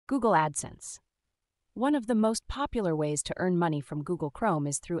Google AdSense. One of the most popular ways to earn money from Google Chrome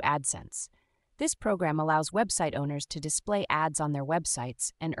is through AdSense. This program allows website owners to display ads on their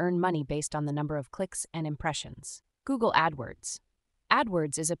websites and earn money based on the number of clicks and impressions. Google AdWords.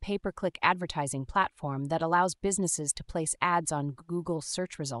 AdWords is a pay-per-click advertising platform that allows businesses to place ads on Google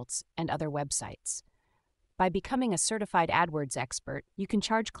search results and other websites. By becoming a certified AdWords expert, you can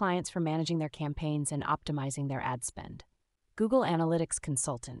charge clients for managing their campaigns and optimizing their ad spend. Google Analytics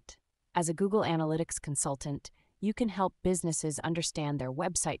Consultant. As a Google Analytics consultant, you can help businesses understand their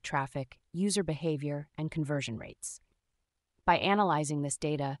website traffic, user behavior, and conversion rates. By analyzing this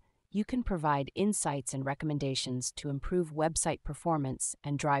data, you can provide insights and recommendations to improve website performance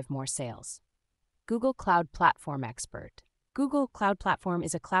and drive more sales. Google Cloud Platform Expert. Google Cloud Platform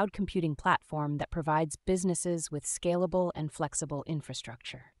is a cloud computing platform that provides businesses with scalable and flexible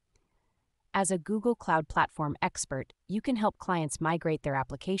infrastructure. As a Google Cloud Platform expert, you can help clients migrate their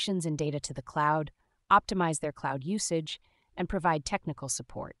applications and data to the cloud, optimize their cloud usage, and provide technical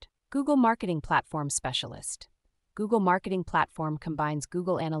support. Google Marketing Platform Specialist. Google Marketing Platform combines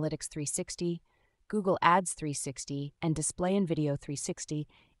Google Analytics 360, Google Ads 360, and Display and Video 360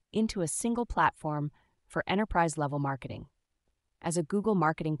 into a single platform for enterprise-level marketing. As a Google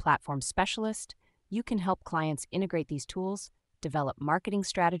Marketing Platform Specialist, you can help clients integrate these tools, develop marketing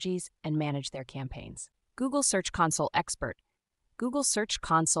strategies, and manage their campaigns. Google Search Console Expert. Google Search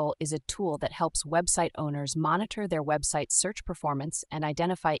Console is a tool that helps website owners monitor their website's search performance and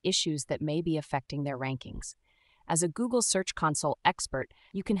identify issues that may be affecting their rankings. As a Google Search Console expert,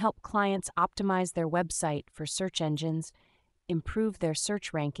 you can help clients optimize their website for search engines, improve their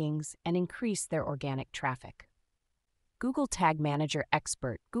search rankings, and increase their organic traffic. Google Tag Manager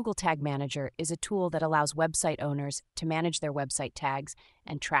Expert. Google Tag Manager is a tool that allows website owners to manage their website tags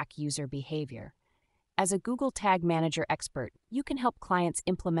and track user behavior. As a Google Tag Manager expert, you can help clients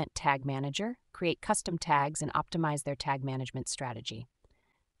implement Tag Manager, create custom tags, and optimize their tag management strategy.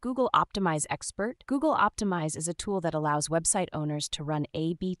 Google Optimize Expert. Google Optimize is a tool that allows website owners to run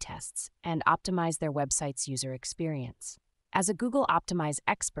A/B tests and optimize their website's user experience. As a Google Optimize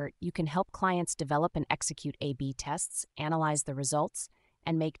expert, you can help clients develop and execute A/B tests, analyze the results,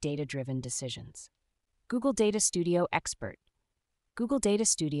 and make data-driven decisions. Google Data Studio Expert. Google Data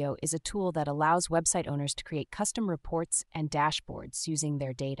Studio is a tool that allows website owners to create custom reports and dashboards using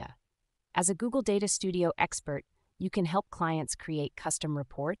their data. As a Google Data Studio expert, you can help clients create custom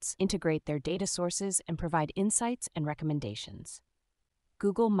reports, integrate their data sources, and provide insights and recommendations.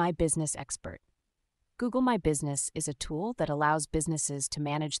 Google My Business Expert. Google My Business is a tool that allows businesses to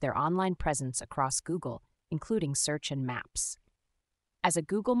manage their online presence across Google, including search and maps. As a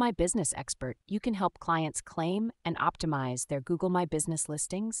Google My Business expert, you can help clients claim and optimize their Google My Business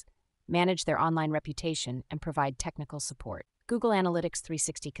listings, manage their online reputation, and provide technical support. Google Analytics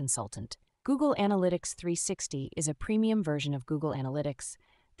 360 Consultant. Google Analytics 360 is a premium version of Google Analytics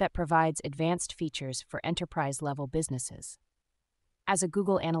that provides advanced features for enterprise-level businesses. As a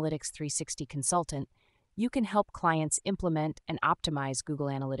Google Analytics 360 consultant, you can help clients implement and optimize Google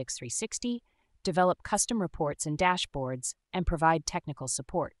Analytics 360, develop custom reports and dashboards, and provide technical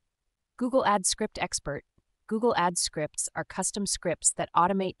support. Google Ad Script Expert. Google Ad Scripts are custom scripts that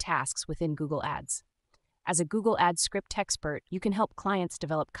automate tasks within Google Ads. As a Google Ad Script expert, you can help clients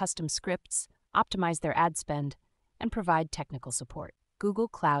develop custom scripts, optimize their ad spend, and provide technical support. Google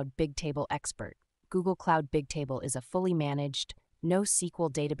Cloud Bigtable Expert. Google Cloud Bigtable is a fully managed,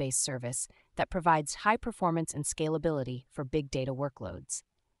 NoSQL database service that provides high performance and scalability for big data workloads.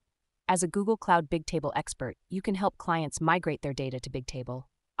 As a Google Cloud Bigtable expert, you can help clients migrate their data to Bigtable,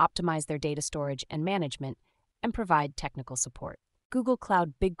 optimize their data storage and management, and provide technical support. Google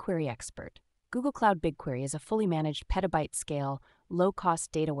Cloud BigQuery Expert. Google Cloud BigQuery is a fully managed petabyte-scale,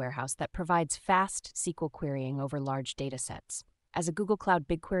 low-cost data warehouse that provides fast SQL querying over large data sets. As a Google Cloud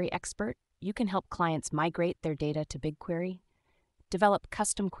BigQuery expert, you can help clients migrate their data to BigQuery, develop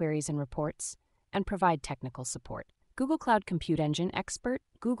custom queries and reports, and provide technical support. Google Cloud Compute Engine Expert.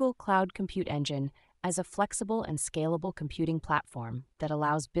 Google Cloud Compute Engine is a flexible and scalable computing platform that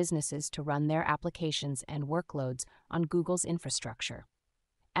allows businesses to run their applications and workloads on Google's infrastructure.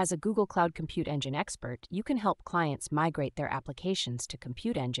 As a Google Cloud Compute Engine expert, you can help clients migrate their applications to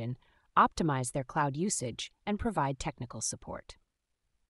Compute Engine, optimize their cloud usage, and provide technical support.